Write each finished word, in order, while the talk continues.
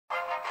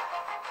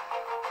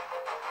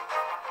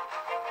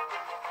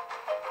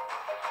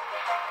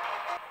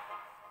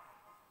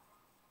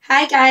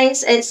Hi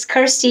guys, it's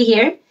Kirsty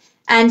here,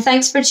 and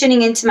thanks for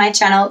tuning into my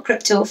channel,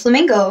 Crypto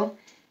Flamingo.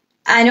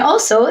 And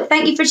also,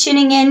 thank you for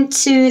tuning in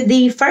to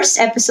the first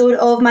episode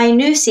of my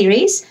new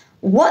series,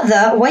 What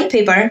the White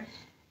Paper.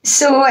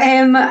 So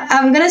I'm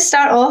going to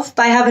start off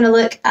by having a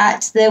look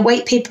at the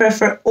white paper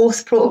for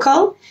Oath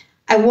Protocol.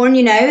 I warn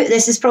you now,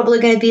 this is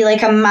probably going to be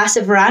like a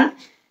massive rant,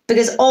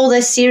 because all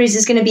this series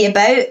is going to be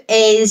about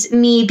is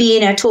me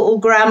being a total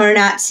grammar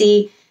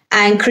Nazi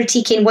and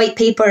critiquing white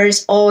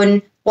papers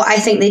on what I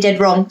think they did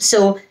wrong.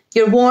 So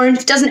you're warned.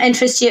 If it doesn't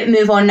interest you,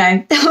 move on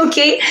now.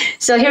 Okay,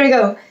 so here we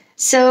go.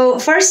 So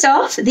first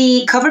off,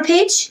 the cover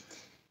page.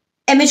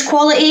 Image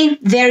quality,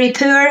 very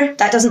poor.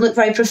 That doesn't look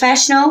very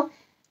professional.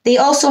 They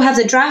also have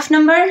the draft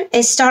number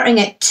is starting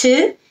at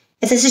 2.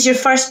 If this is your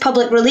first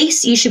public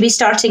release, you should be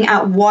starting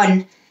at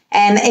 1.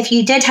 If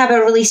you did have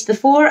a release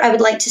before, I would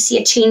like to see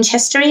a change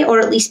history, or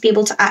at least be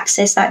able to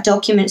access that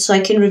document so I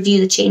can review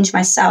the change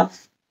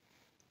myself.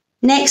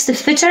 Next, the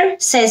footer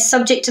says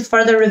subject to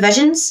further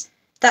revisions.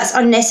 That's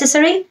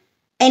unnecessary.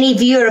 Any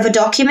viewer of a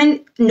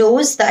document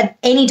knows that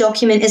any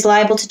document is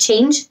liable to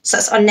change, so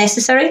that's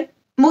unnecessary.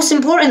 Most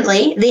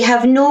importantly, they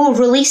have no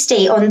release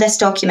date on this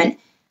document.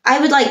 I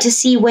would like to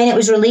see when it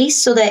was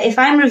released so that if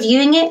I'm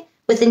reviewing it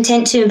with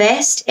intent to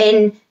invest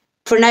in,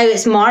 for now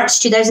it's March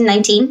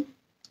 2019,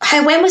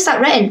 when was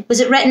that written? Was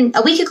it written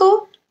a week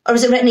ago or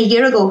was it written a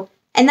year ago?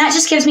 And that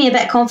just gives me a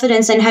bit of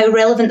confidence in how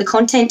relevant the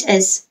content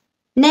is.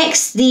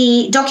 Next,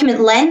 the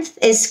document length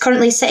is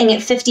currently sitting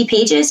at 50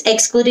 pages,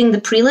 excluding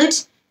the prelude.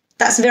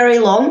 That's very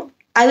long.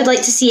 I would like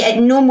to see it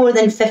no more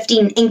than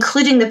 15,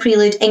 including the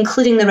prelude,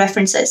 including the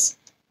references.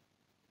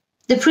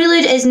 The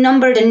prelude is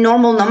numbered in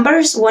normal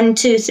numbers, 1,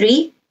 2,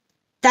 3.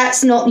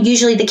 That's not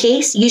usually the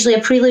case. Usually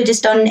a prelude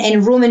is done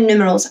in Roman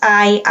numerals,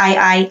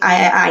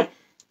 I.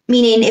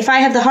 Meaning, if I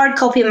have the hard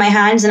copy in my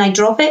hands and I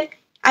drop it,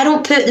 I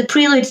don't put the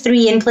prelude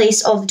 3 in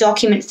place of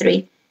document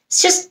 3.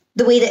 It's just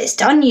the way that it's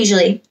done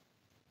usually.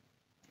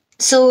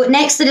 So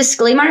next, the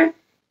disclaimer.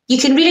 You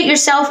can read it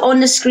yourself on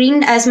the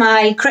screen as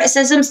my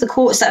criticisms, the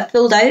quotes that I've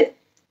pulled out.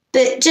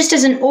 But just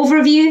as an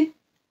overview,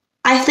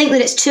 I think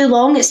that it's too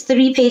long. It's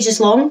 3 pages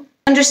long.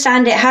 I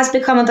understand it has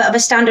become a bit of a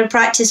standard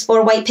practice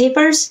for white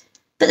papers,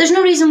 but there's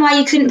no reason why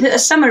you couldn't put a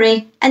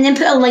summary and then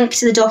put a link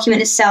to the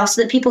document itself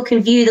so that people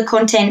can view the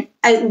content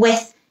out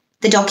with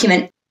the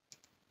document.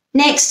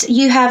 Next,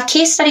 you have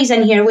case studies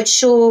in here which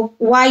show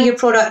why your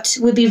product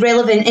would be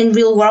relevant in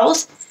real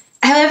world.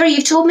 However,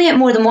 you've told me it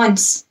more than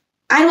once.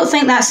 I don't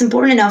think that's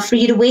important enough for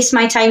you to waste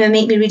my time and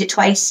make me read it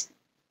twice.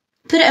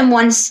 Put it in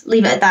once,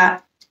 leave it at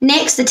that.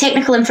 Next, the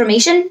technical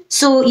information.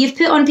 So you've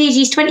put on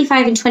pages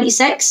 25 and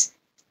 26,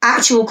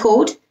 actual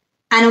code,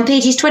 and on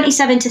pages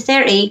 27 to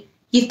 30,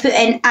 you've put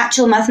in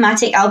actual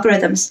mathematic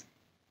algorithms.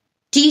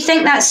 Do you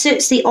think that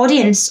suits the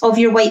audience of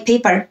your white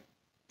paper?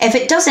 If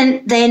it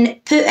doesn't, then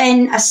put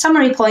in a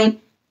summary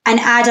point and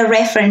add a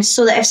reference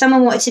so that if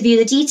someone wanted to view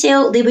the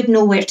detail, they would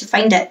know where to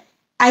find it.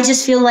 I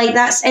just feel like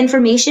that's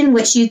information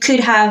which you could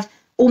have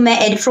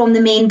omitted from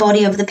the main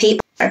body of the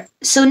paper.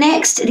 So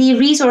next, the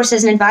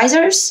resources and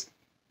advisors.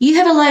 You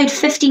have allowed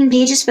 15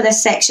 pages for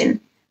this section,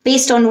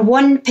 based on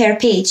 1 per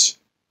page.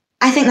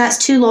 I think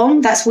that's too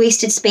long, that's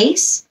wasted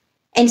space.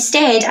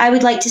 Instead, I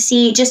would like to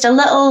see just a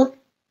little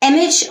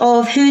image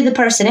of who the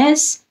person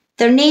is,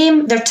 their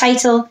name, their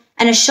title,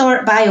 and a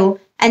short bio,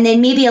 and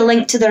then maybe a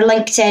link to their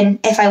LinkedIn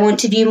if I want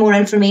to view more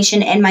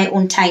information in my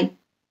own time.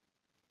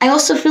 I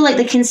also feel like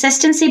the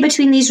consistency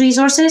between these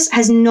resources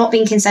has not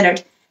been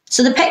considered.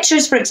 So the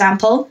pictures, for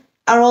example,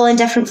 are all in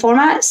different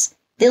formats.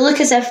 They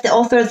look as if the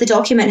author of the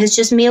document has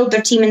just mailed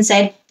their team and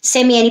said,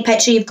 send me any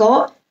picture you've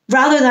got,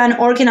 rather than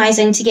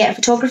organising to get a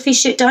photography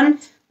shoot done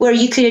where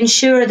you could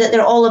ensure that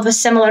they're all of a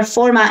similar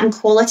format and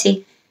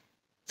quality.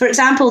 For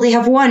example, they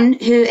have one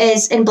who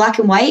is in black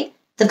and white,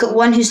 they've got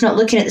one who's not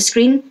looking at the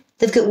screen,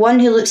 they've got one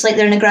who looks like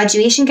they're in a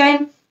graduation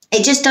gown.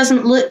 It just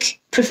doesn't look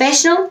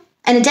professional.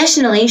 And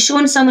additionally,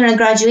 showing someone in a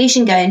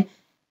graduation gown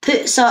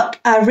puts up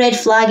a red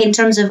flag in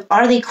terms of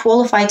are they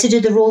qualified to do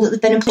the role that they've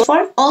been employed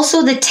for.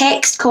 Also, the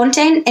text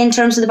content in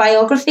terms of the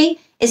biography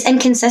is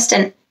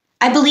inconsistent.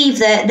 I believe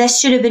that this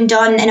should have been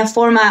done in a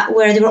format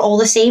where they were all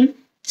the same.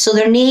 So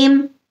their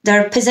name,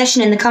 their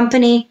position in the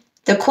company,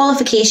 their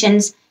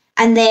qualifications,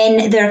 and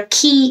then their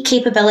key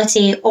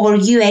capability or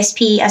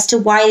USP as to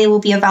why they will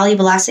be a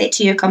valuable asset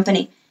to your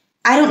company.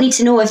 I don't need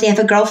to know if they have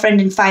a girlfriend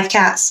and 5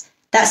 cats.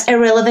 That's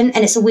irrelevant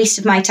and it's a waste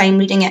of my time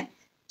reading it.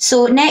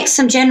 So next,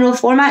 some general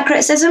format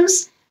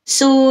criticisms.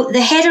 So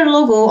the header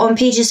logo on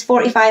pages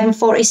 45 and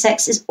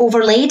 46 is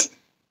overlaid.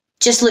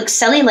 Just looks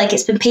silly, like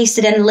it's been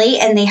pasted in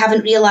late and they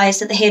haven't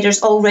realised that the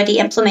header's already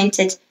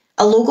implemented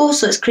a logo,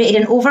 so it's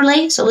created an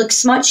overlay, so it looks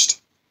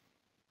smudged.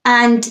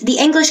 And the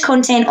English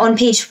content on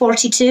page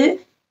 42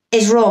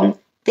 is wrong.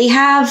 They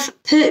have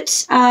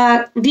put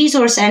a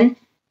resource in,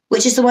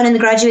 which is the one in the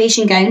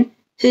graduation gown,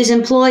 who's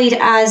employed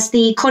as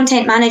the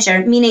content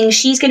manager, meaning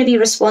she's going to be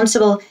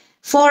responsible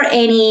for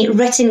any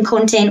written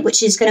content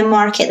which is going to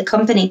market the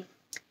company.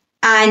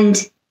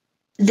 And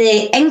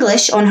the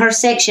English on her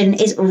section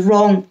is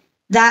wrong.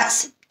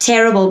 That's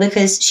terrible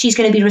because she's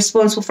going to be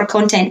responsible for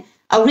content.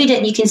 I'll read it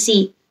and you can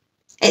see.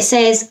 It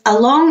says,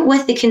 along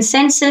with the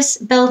consensus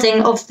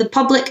building of the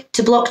public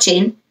to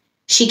blockchain,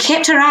 she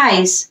kept her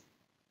eyes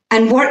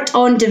and worked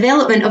on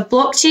development of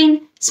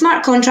blockchain,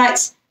 smart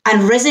contracts,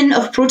 and risen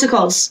of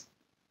protocols.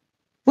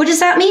 What does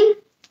that mean?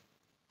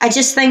 I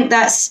just think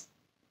that's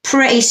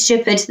pretty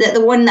stupid that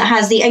the one that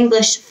has the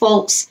English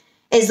faults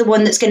is the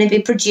one that's going to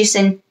be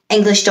producing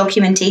English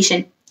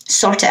documentation.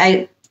 Sort it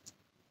out.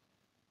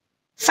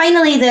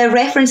 Finally, the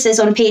references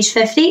on page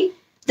 50.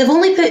 They've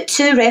only put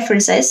 2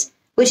 references,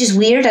 which is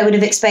weird. I would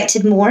have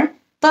expected more.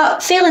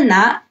 But failing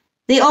that,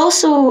 they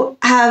also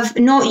have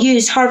not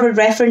used Harvard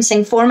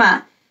referencing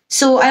format.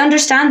 So I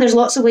understand there's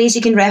lots of ways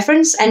you can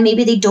reference, and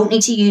maybe they don't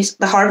need to use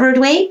the Harvard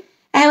way.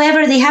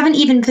 However, they haven't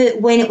even put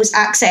when it was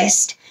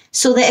accessed,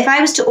 so that if I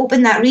was to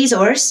open that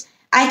resource,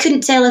 I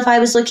couldn't tell if I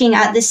was looking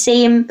at the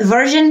same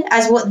version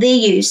as what they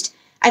used.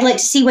 I'd like to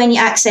see when you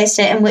accessed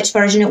it and which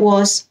version it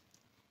was.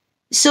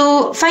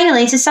 So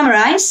finally, to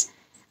summarise,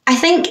 I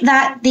think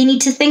that they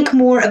need to think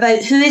more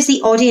about who is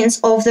the audience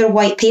of their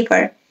white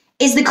paper.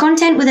 Is the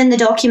content within the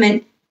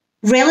document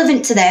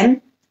relevant to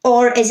them,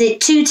 or is it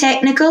too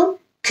technical?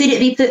 Could it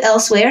be put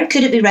elsewhere?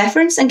 Could it be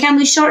referenced? And can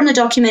we shorten the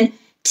document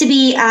to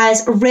be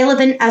as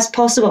relevant as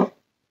possible?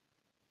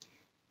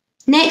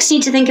 Next, you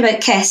need to think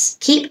about KISS.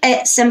 Keep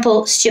it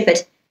simple, stupid.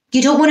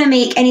 You don't want to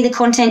make any of the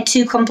content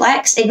too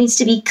complex. It needs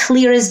to be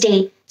clear as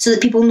day so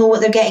that people know what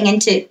they're getting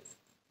into.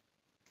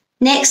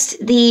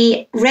 Next,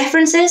 the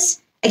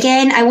references.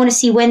 Again, I want to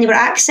see when they were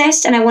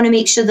accessed and I want to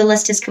make sure the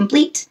list is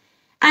complete.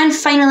 And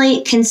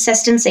finally,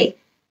 consistency.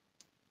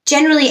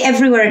 Generally,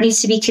 everywhere it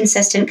needs to be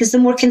consistent because the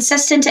more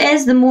consistent it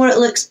is, the more it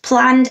looks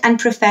planned and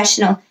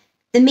professional.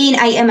 The main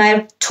item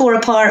I tore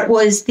apart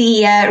was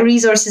the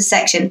resources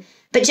section,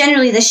 but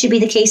generally this should be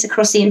the case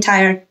across the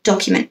entire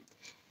document.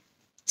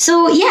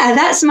 So yeah,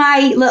 that's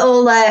my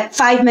little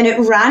 5-minute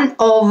rant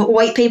of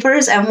white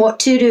papers and what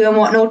to do and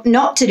what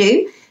not to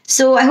do.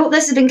 So I hope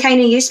this has been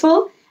kind of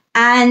useful.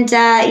 And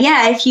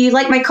yeah, if you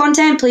like my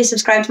content, please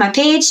subscribe to my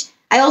page.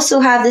 I also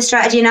have the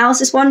strategy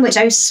analysis one, which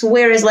I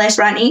swear is less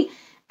ranty.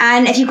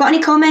 And if you've got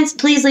any comments,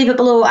 please leave it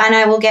below and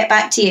I will get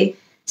back to you.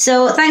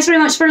 So thanks very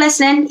much for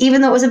listening,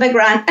 even though it was a big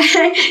rant.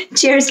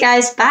 Cheers,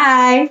 guys.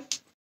 Bye.